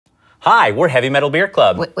Hi, we're Heavy Metal Beer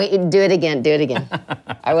Club. Wait, do it again, do it again.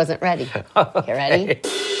 I wasn't ready. Okay, ready?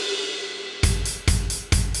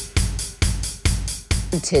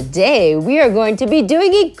 Today, we are going to be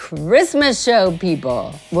doing a Christmas show,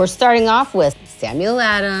 people. We're starting off with Samuel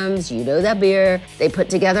Adams, You Know That Beer. They put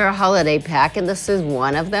together a holiday pack, and this is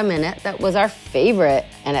one of them in it that was our favorite.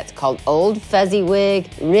 And it's called Old Fezzywig,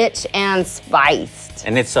 Rich and Spiced.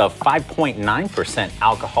 And it's a 5.9%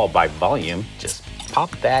 alcohol by volume. Just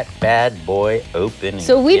pop that bad boy open and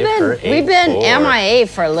So we've give been her a pour. MIA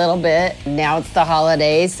for a little bit. Now it's the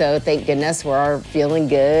holidays, so thank goodness we're feeling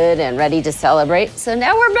good and ready to celebrate. So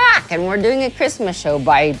now we're back and we're doing a Christmas show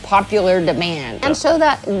by popular demand. And show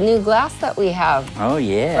that new glass that we have Oh,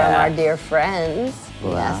 yeah. from our dear friends.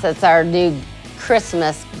 Wow. Yes, it's our new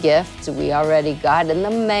Christmas gift we already got in the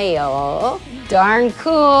mail. Darn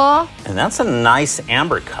cool. And that's a nice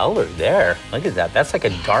amber color there. Look at that. That's like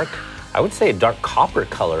a dark, I would say a dark copper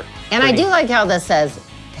color. And I do like how this says,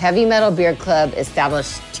 Heavy Metal Beer Club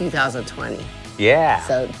established 2020. Yeah.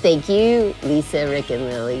 So thank you, Lisa, Rick, and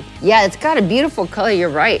Lily. Yeah, it's got a beautiful color, you're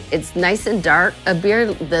right. It's nice and dark. A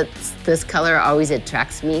beer that's this color always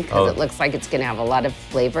attracts me because it looks like it's gonna have a lot of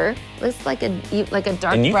flavor. Looks like a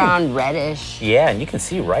dark brown, reddish. Yeah, and you can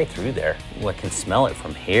see right through there. Ooh, I can smell it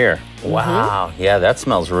from here. Wow, yeah, that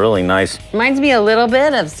smells really nice. Reminds me a little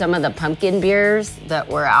bit of some of the pumpkin beers that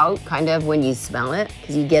were out, kind of when you smell it,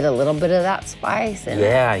 because you get a little bit of that spice in it.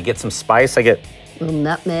 Yeah, you get some spice. I get A little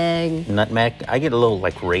nutmeg. nutmeg. I get a little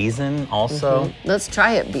like raisin also. Let's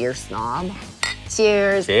try it, beer snob.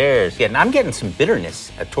 Cheers. Cheers. Yeah, and I'm getting some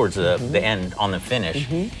bitterness towards the end on the finish.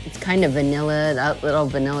 It's kind of vanilla, that little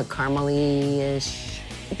vanilla caramely-ish.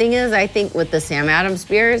 The thing is, I think with the Sam Adams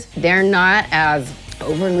beers, they're not as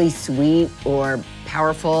overly sweet or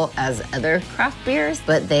powerful as other craft beers,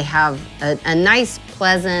 but they have a nice,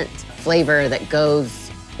 pleasant flavor that goes,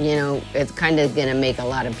 you know, it's kind of gonna make a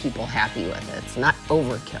lot of people happy with it. It's not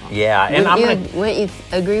overkill. Yeah, and Wouldn't you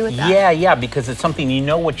agree with that? Yeah, because it's something, you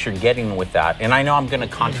know what you're getting with that. And I know I'm gonna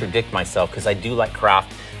contradict myself because I do like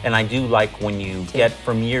craft and I do like when you get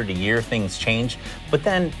from year to year, things change. But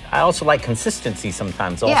then I also like consistency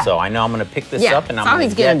sometimes also. I know I'm gonna pick this up and I'm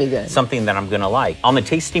always gonna be good. something that I'm gonna like. On the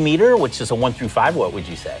tasty meter, which is a 1 through 5, what would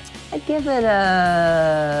you say? I'd give it a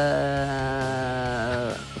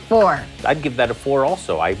 4. I'd give that a 4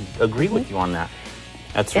 also. I agree with you on that.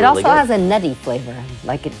 That's It really also good. has a nutty flavor.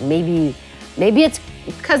 Like it maybe it's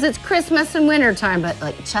because it's Christmas and wintertime, but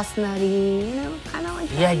like chestnutty, you know, kind of like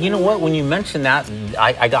that. Yeah, you know what? When you mentioned that,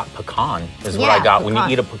 I got pecan is what I got. When you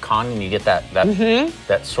eat a pecan and you get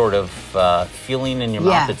that sort of feeling in your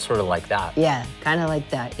mouth, it's sort of like that. Yeah, kind of like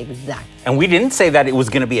that, exactly. And we didn't say that it was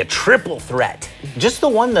going to be a triple threat. Just the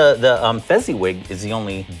one, the Fezzywig is the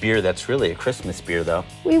only beer that's really a Christmas beer, though.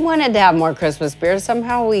 We wanted to have more Christmas beers.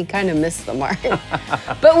 Somehow we kind of missed the mark.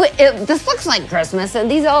 But this looks like Christmas, and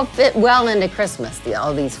these all fit well into Christmas,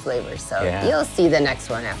 all these flavors. So you'll see the next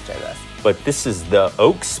one after this. But this is the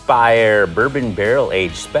Oakspire Bourbon Barrel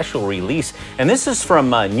Aged Special Release. And this is from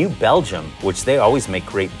New Belgium, which they always make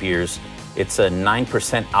great beers. It's a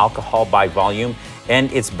 9% alcohol by volume. And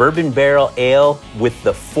it's bourbon barrel ale with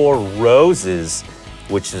the 4 Roses,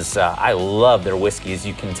 which is, I love their whiskey, as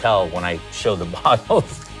you can tell when I show the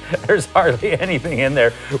bottles. There's hardly anything in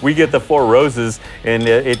there. We get the 4 Roses, and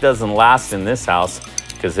it doesn't last in this house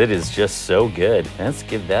because it is just so good. Let's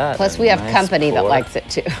give that. Plus, we have company that likes it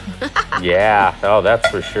too. Yeah, oh, that's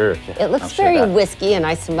for sure. It looks very whiskey, and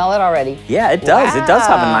I smell it already. Yeah, it does. Wow. It does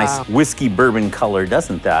have a nice whiskey bourbon color,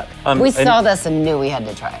 doesn't that? We saw this and knew we had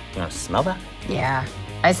to try it. You want to smell that? Yeah,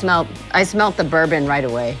 I smelled the bourbon right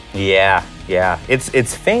away. Yeah.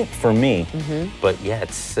 It's faint for me, but yeah,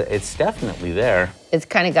 it's definitely there. It's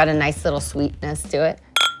kind of got a nice little sweetness to it.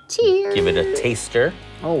 Cheers. Give it a taster.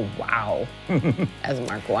 Oh, wow. As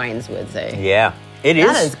Mark Wines would say. Yeah, it is.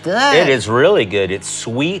 That is good. It is really good. It's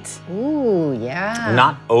sweet. Ooh, yeah.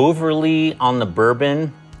 Not overly on the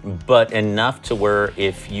bourbon, but enough to where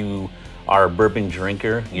if you are a bourbon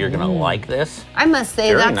drinker, you're gonna like this. I must say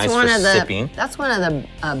Very that's nice one for of the sipping. that's one of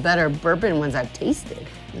the better bourbon ones I've tasted.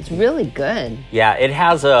 It's really good. Yeah, it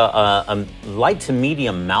has a light to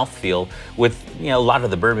medium mouthfeel with, you know, a lot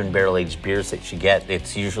of the bourbon barrel aged beers that you get.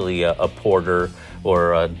 It's usually a porter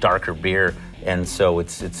or a darker beer. And so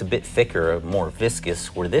it's a bit thicker, more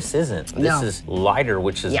viscous, where this isn't. This is lighter,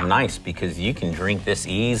 which is nice because you can drink this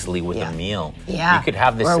easily with a meal. Yeah. You could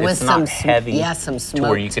have this, or with it's not heavy. Yeah, some smoked to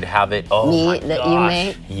where you could have it, meat that you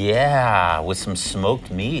make. Yeah, with some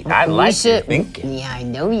smoked meat. I like your thinking. Yeah, I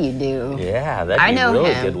know you do. Yeah, that'd be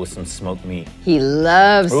really good with some smoked meat. He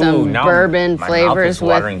loves some bourbon flavors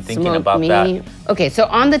with smoked meat. That. Okay, so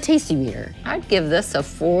on the tasty meter, I'd give this a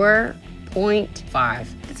 4.5.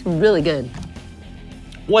 It's really good.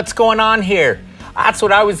 What's going on here? That's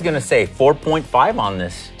what I was gonna say. 4.5 on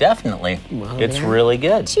this, definitely. Well, it's really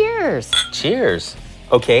good. Cheers. Cheers.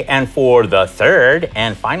 Okay, and for the third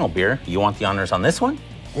and final beer, you want the honors on this one?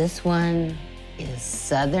 This one is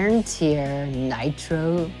Southern Tier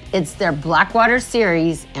Nitro. It's their Blackwater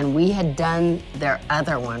series, and we had done their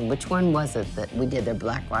other one. Which one was it that we did their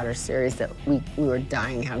Blackwater series that we were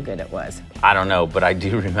dying how good it was? I don't know, but I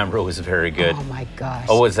do remember it was very good. Oh my gosh.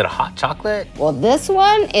 Oh, is it a hot chocolate? Well, this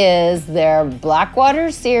one is their Blackwater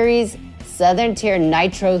series Southern Tier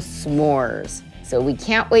Nitro S'mores. So we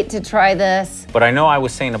can't wait to try this. But I know I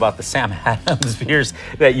was saying about the Sam Adams beers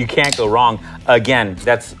that you can't go wrong. Again,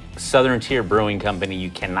 that's Southern Tier Brewing Company.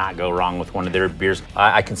 You cannot go wrong with one of their beers.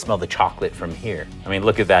 I can smell the chocolate from here. I mean,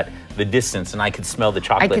 look at that, the distance, and I can smell the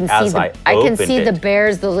chocolate as I opened it. I can see the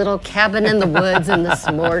bears, the little cabin in the woods, and the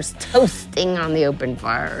s'mores toasting on the open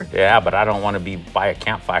fire. Yeah, but I don't want to be by a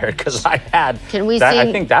campfire because I had. Can we that, sing?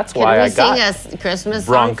 I think that's why I got sing a Christmas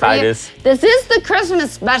bronchitis. Song for you? This is the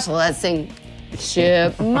Christmas special. Let's sing.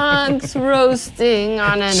 Chipmunks roasting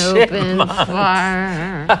on an open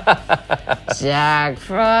fire. Jack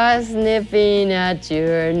Frost nipping at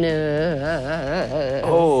your nose.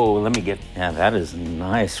 Oh, let me get, yeah, that is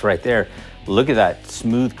nice right there. Look at that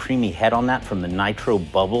smooth, creamy head on that from the nitro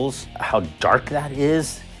bubbles. How dark that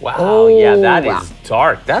is. Wow, yeah, that is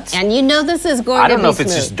dark. That's, and you know this is going to be I don't know if smooth.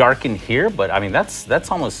 it's just dark in here, but I mean, that's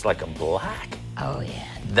almost like a black. Oh, yeah.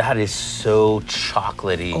 That is so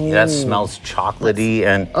chocolatey. Oh. That smells chocolatey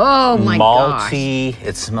and my malty. Gosh.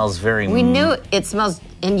 It smells very. We knew it smells,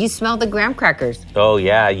 and you smell the graham crackers. Oh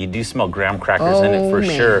yeah, you do smell graham crackers in it for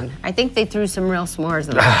sure. I think they threw some real s'mores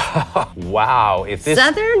in there. Wow, if this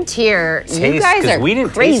Southern Tier, tastes, you guys are we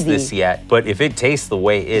didn't crazy. taste this yet, but if it tastes the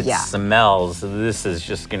way it smells, this is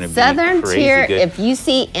just going to be Southern crazy Tier. good. If you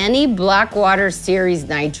see any Blackwater Series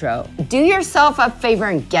Nitro, do yourself a favor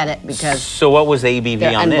and get it because. So what was the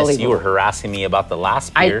ABV on this? You were harassing me about the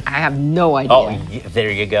last beer. I have no idea. Oh, yeah,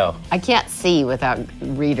 there you go. I can't see without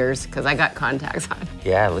readers because I got contacts on.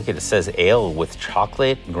 Yeah, look at it. It says ale with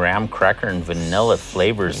chocolate, graham cracker, and vanilla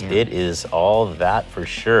flavors. It is all that for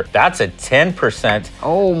sure. That's a 10%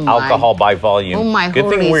 alcohol by volume. Oh my Good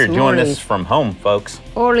thing we're doing smolies. this from home, folks.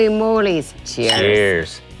 Holy molies. Cheers.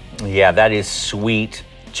 Cheers. Yeah, that is sweet,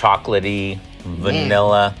 chocolatey,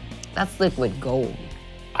 vanilla. That's liquid gold.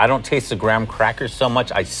 I don't taste the graham crackers so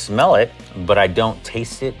much. I smell it, but I don't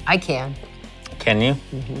taste it. I can. Can you?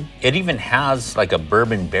 Mm-hmm. It even has like a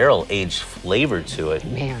bourbon barrel aged flavor to it.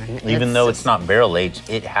 Man. Even though it's not barrel aged,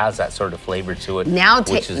 it has that sort of flavor to it, now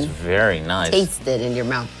which is very nice. Taste it in your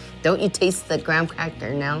mouth. Don't you taste the graham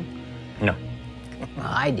cracker now? No. Well,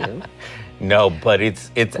 I do. No, but it's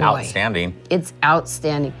outstanding. It's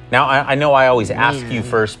outstanding. Now, I know I always ask you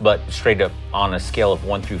first, but straight up on a scale of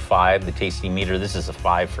 1 through 5, the tasty meter, this is a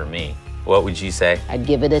 5 for me. What would you say? I'd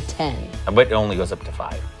give it a 10. But it only goes up to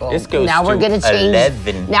 5. Well, this goes now to we're gonna change,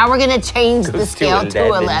 11. Now we're going to change the scale to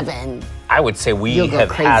 11. I would say we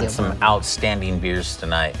have had some outstanding beers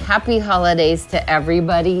tonight. Happy holidays to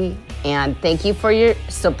everybody, and thank you for your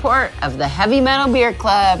support of the Heavy Metal Beer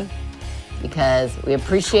Club, because we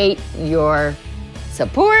appreciate your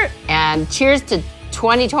support, and cheers to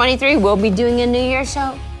 2023. We'll be doing a New Year's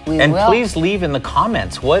show. And please leave in the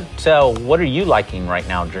comments, what are you liking right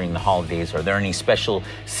now during the holidays? Are there any special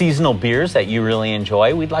seasonal beers that you really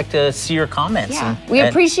enjoy? We'd like to see your comments. Yeah, we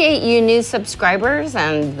appreciate you new subscribers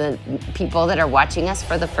and the people that are watching us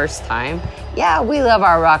for the first time. Yeah, we love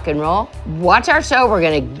our rock and roll. Watch our show. We're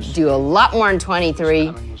gonna do a lot more in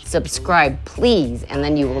 23. Subscribe, please, and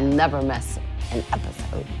then you will never miss an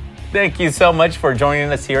episode. Thank you so much for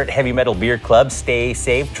joining us here at Heavy Metal Beer Club. Stay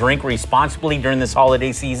safe, drink responsibly during this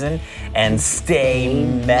holiday season, and stay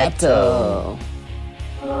metal.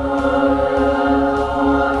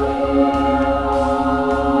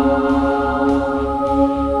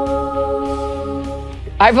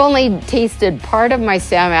 I've only tasted part of my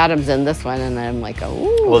Sam Adams in this one, and I'm like,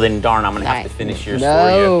 ooh. Well, then darn, I'm going to have to finish yours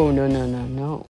for you. No.